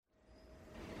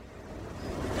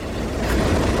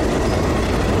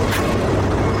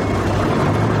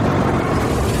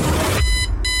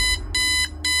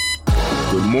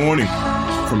morning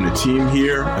from the team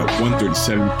here at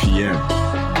 1:37 p.m.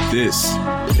 This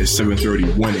is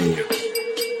 7:31 a.m.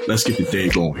 Let's get the day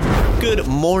going. Good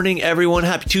morning, everyone.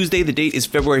 Happy Tuesday. The date is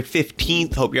February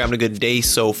 15th. Hope you're having a good day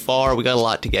so far. We got a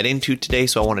lot to get into today,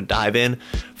 so I want to dive in.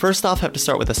 First off, I have to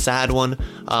start with a sad one.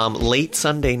 Late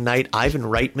Sunday night, Ivan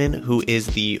Reitman, who is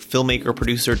the filmmaker,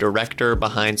 producer, director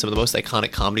behind some of the most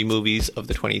iconic comedy movies of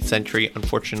the 20th century,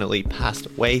 unfortunately passed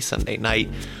away Sunday night.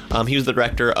 He was the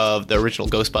director of the original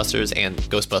Ghostbusters and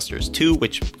Ghostbusters 2,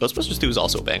 which Ghostbusters 2 is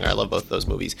also a banger. I love both of those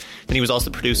movies. And he was also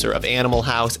the producer of Animal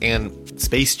House and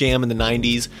Space Jam in the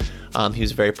 90s. He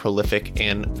was a very prolific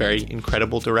and very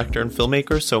incredible director and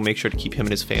filmmaker, so make sure to keep him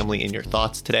and his family in your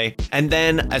thoughts today. And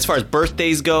then, as far as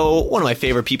birthdays go, one of my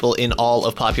favorite people in all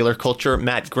of popular culture,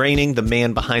 Matt Groening, the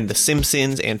man behind The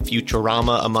Simpsons and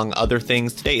Futurama, among other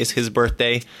things. Today is his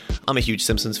birthday. I'm a huge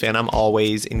Simpsons fan. I'm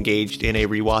always engaged in a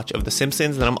rewatch of The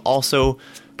Simpsons, and I'm also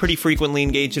pretty frequently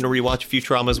engaged in a rewatch of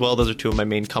Futurama as well. Those are two of my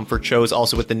main comfort shows.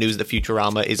 Also, with the news that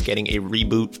Futurama is getting a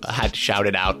reboot, I had to shout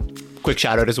it out. Quick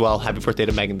shout out as well. Happy birthday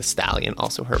to Megan Thee Stallion.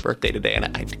 Also her birthday today, and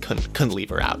I couldn't leave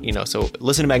her out, you know. So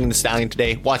listen to Megan Thee Stallion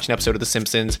today. Watch an episode of The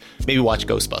Simpsons. Maybe watch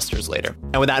Ghostbusters later.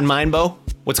 And with that in mind, Bo,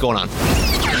 what's going on?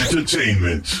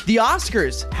 Entertainment. The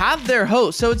Oscars have their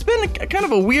host. So it's been kind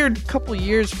of a weird couple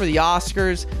years for the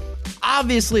Oscars.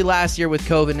 Obviously, last year with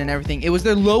COVID and everything, it was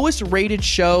their lowest rated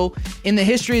show in the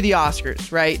history of the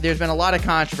Oscars, right? There's been a lot of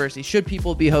controversy. Should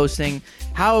people be hosting?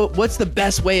 What's the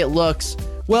best way it looks?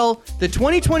 Well, the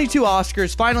 2022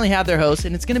 Oscars finally have their host,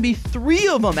 and it's going to be 3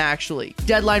 of them, actually.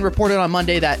 Deadline reported on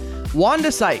Monday that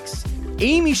Wanda Sykes,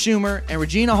 Amy Schumer, and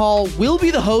Regina Hall will be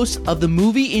the hosts of the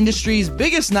movie industry's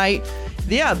biggest night.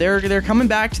 Yeah, they're coming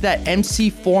back to that MC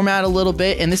format a little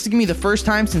bit, and this is going to be the first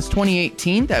time since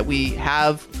 2018 that we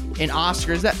have an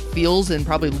Oscars that feels and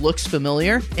probably looks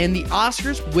familiar. And the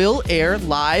Oscars will air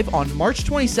live on March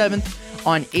 27th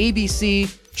on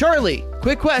ABC. Charlie,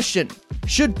 quick question.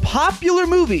 Should popular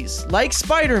movies like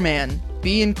Spider-Man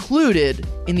be included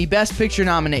in the Best Picture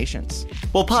nominations?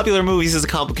 Well, popular movies is a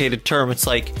complicated term. It's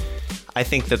like, I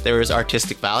think that there is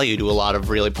artistic value to a lot of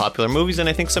really popular movies, and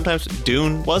I think sometimes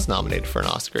Dune was nominated for an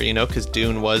Oscar, you know, because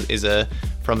Dune is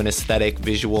from an aesthetic,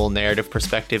 visual, narrative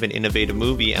perspective, an innovative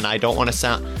movie, and I don't want to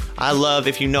sound... I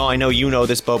know you know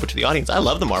this, Bo, but to the audience, I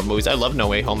love the Marvel movies. I love No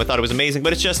Way Home. I thought it was amazing,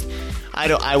 but it's just...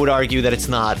 I would argue that it's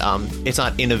not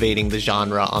innovating the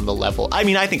genre on the level. I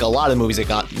mean, I think a lot of movies that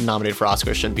got nominated for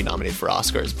Oscars shouldn't be nominated for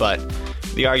Oscars, but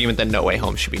the argument that No Way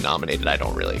Home should be nominated, I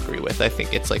don't really agree with. I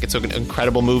think it's an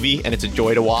incredible movie, and it's a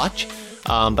joy to watch.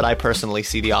 But I personally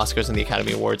see the Oscars and the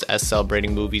Academy Awards as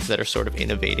celebrating movies that are sort of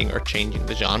innovating or changing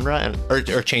the genre or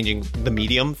changing the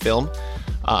medium, film.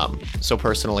 So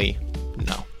personally,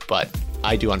 no. But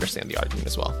I do understand the argument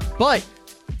as well. But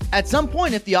at some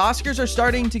point, if the Oscars are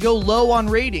starting to go low on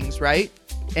ratings, right?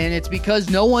 And it's because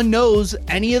no one knows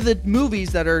any of the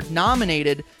movies that are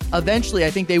nominated, eventually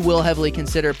I think they will heavily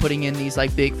consider putting in these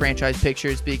like big franchise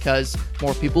pictures because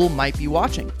more people might be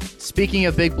watching. Speaking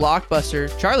of big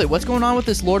blockbuster, Charlie, what's going on with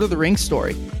this Lord of the Rings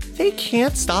story? They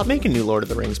can't stop making new Lord of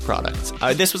the Rings products.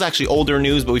 This was actually older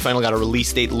news, but we finally got a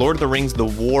release date. Lord of the Rings, The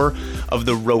War of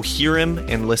the Rohirrim.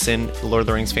 And listen, Lord of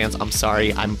the Rings fans, I'm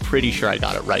sorry. I'm pretty sure I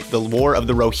got it right. The War of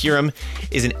the Rohirrim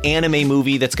is an anime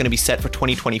movie that's going to be set for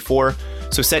 2024.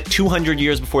 So set 200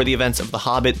 years before the events of The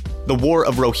Hobbit. The War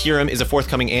of Rohirrim is a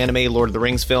forthcoming anime Lord of the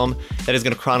Rings film that is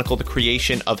going to chronicle the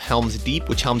creation of Helm's Deep,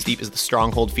 which Helm's Deep is the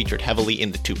stronghold featured heavily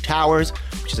in The Two Towers,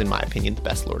 which is, in my opinion, the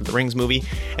best Lord of the Rings movie.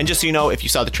 And just so you know, if you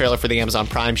saw the trailer for the Amazon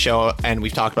Prime show, and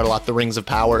we've talked about a lot, The Rings of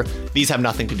Power, these have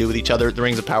nothing to do with each other. The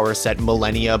Rings of Power is set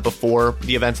millennia before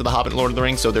the events of The Hobbit and Lord of the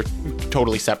Rings, so they're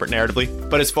totally separate narratively.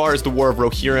 But as far as The War of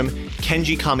Rohirrim,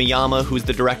 Kenji Kamiyama, who's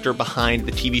the director behind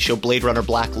the TV show Blade Runner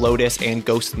Black Lotus and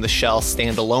Ghost in the Shell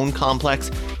standalone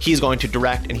complex, he's going to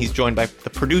direct, and he's joined by the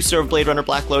producer of Blade Runner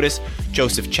Black Lotus,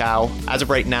 Joseph Chow. As of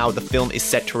right now, the film is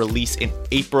set to release in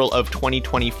April of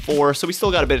 2024, so we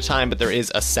still got a bit of time, but there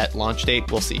is a set launch date.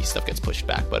 We'll see, stuff gets pushed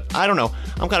back, but I don't know.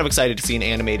 I'm kind of excited to see an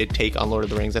animated take on Lord of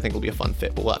the Rings. I think it'll be a fun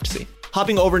fit, but we'll have to see.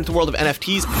 Hopping over into the world of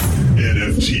NFTs.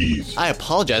 NFTs. I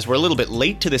apologize, we're a little bit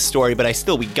late to this story, but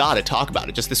we gotta talk about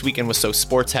it. Just this weekend was so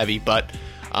sports heavy, but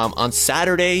on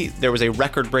Saturday, there was a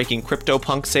record-breaking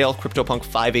CryptoPunk sale. CryptoPunk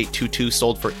 5822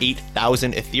 sold for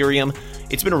 8,000 Ethereum.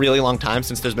 It's been a really long time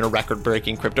since there's been a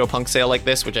record-breaking CryptoPunk sale like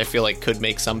this, which I feel like could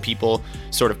make some people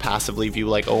sort of passively view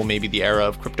like, oh, maybe the era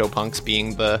of CryptoPunks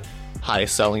being the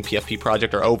highest selling PFP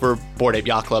project are over. Bored Ape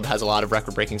Yacht Club has a lot of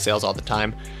record-breaking sales all the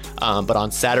time. But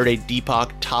on Saturday,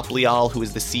 Deepak Taplial, who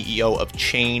is the CEO of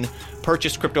Chain,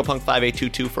 purchased CryptoPunk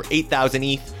 5822 for 8,000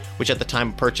 ETH, which at the time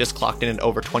of purchase clocked in at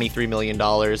over $23 million,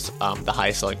 the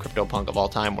highest selling CryptoPunk of all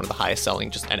time, one of the highest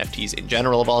selling just NFTs in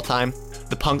general of all time.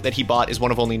 The punk that he bought is one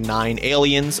of only 9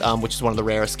 aliens, which is one of the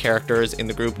rarest characters in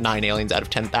the group, 9 aliens out of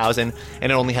 10,000,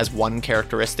 and it only has one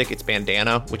characteristic, its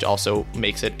bandana, which also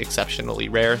makes it exceptionally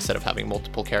rare instead of having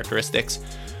multiple characteristics.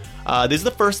 This is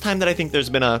the first time that I think there's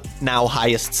been a now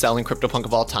highest selling CryptoPunk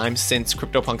of all time since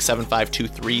CryptoPunk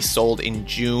 7523 sold in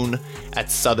June at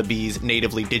Sotheby's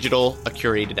Natively Digital, a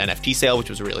curated NFT sale, which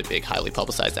was a really big, highly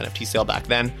publicized NFT sale back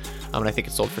then. And I think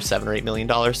it sold for $7 or $8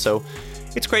 million. So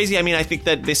it's crazy. I mean, I think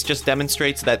that this just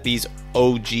demonstrates that these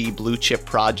OG blue chip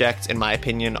projects, in my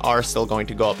opinion, are still going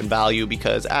to go up in value,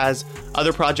 because as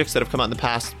other projects that have come out in the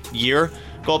past year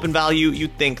go up in value,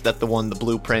 you'd think that the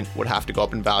Blueprint, would have to go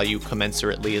up in value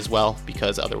commensurately as well,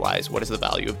 because otherwise, what is the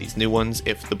value of these new ones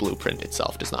if the Blueprint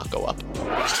itself does not go up?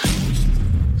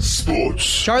 Sports.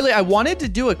 Charlie, I wanted to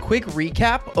do a quick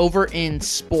recap over in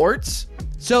sports.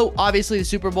 So obviously the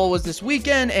Super Bowl was this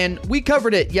weekend, and we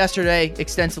covered it yesterday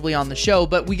extensively on the show,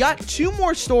 but we got 2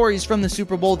 more stories from the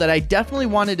Super Bowl that I definitely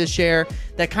wanted to share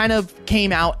that kind of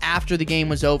came out after the game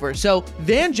was over. So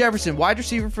Van Jefferson, wide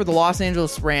receiver for the Los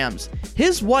Angeles Rams,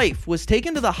 his wife was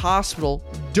taken to the hospital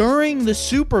during the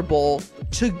Super Bowl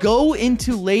to go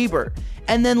into labor.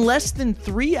 And then less than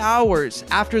 3 hours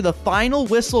after the final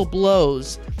whistle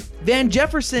blows, Van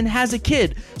Jefferson has a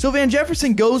kid. So Van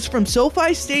Jefferson goes from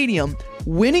SoFi Stadium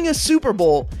winning a Super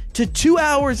Bowl to 2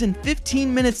 hours and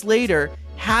 15 minutes later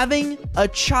having a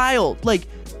child. Like,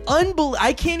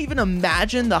 I can't even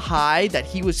imagine the high that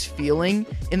he was feeling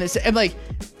in this. And like,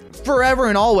 forever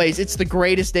and always, it's the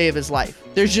greatest day of his life.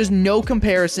 There's just no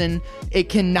comparison. It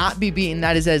cannot be beaten.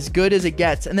 That is as good as it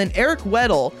gets. And then Eric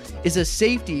Weddle is a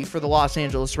safety for the Los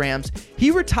Angeles Rams.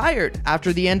 He retired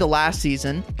after the end of last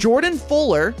season. Jordan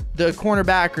Fuller, the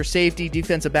cornerback or safety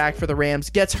defensive back for the Rams,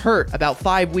 gets hurt about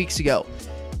 5 weeks ago.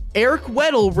 Eric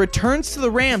Weddle returns to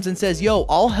the Rams and says, "Yo,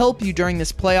 I'll help you during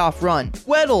this playoff run."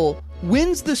 Weddle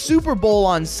wins the Super Bowl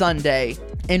on Sunday,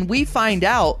 and we find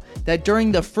out that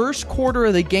during the first quarter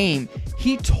of the game,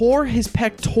 he tore his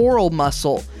pectoral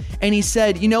muscle, and he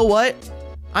said, "You know what?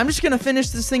 I'm just going to finish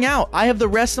this thing out. I have the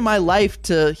rest of my life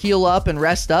to heal up and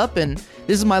rest up, and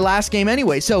this is my last game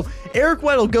anyway." So Eric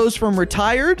Weddle goes from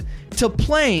retired to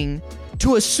playing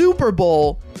to a Super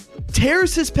Bowl,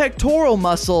 tears his pectoral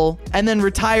muscle, and then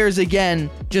retires again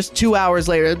just 2 hours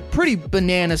later. Pretty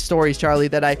banana stories, Charlie,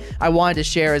 that I wanted to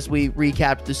share as we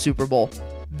recapped the Super Bowl.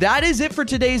 That is it for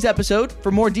today's episode. For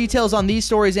more details on these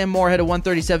stories and more, head to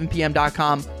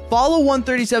 137pm.com. Follow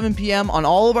 137pm on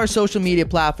all of our social media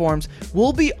platforms.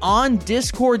 We'll be on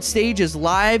Discord stages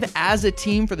live as a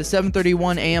team for the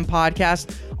 7:31 a.m.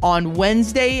 podcast on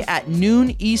Wednesday at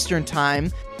noon Eastern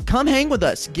time. Come hang with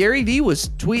us. Gary Vee was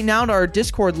tweeting out our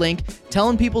Discord link,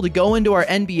 telling people to go into our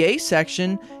NBA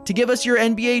section to give us your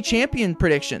NBA champion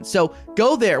predictions. So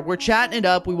go there. We're chatting it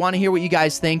up. We want to hear what you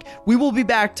guys think. We will be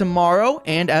back tomorrow.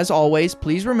 And as always,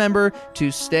 please remember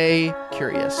to stay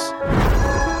curious.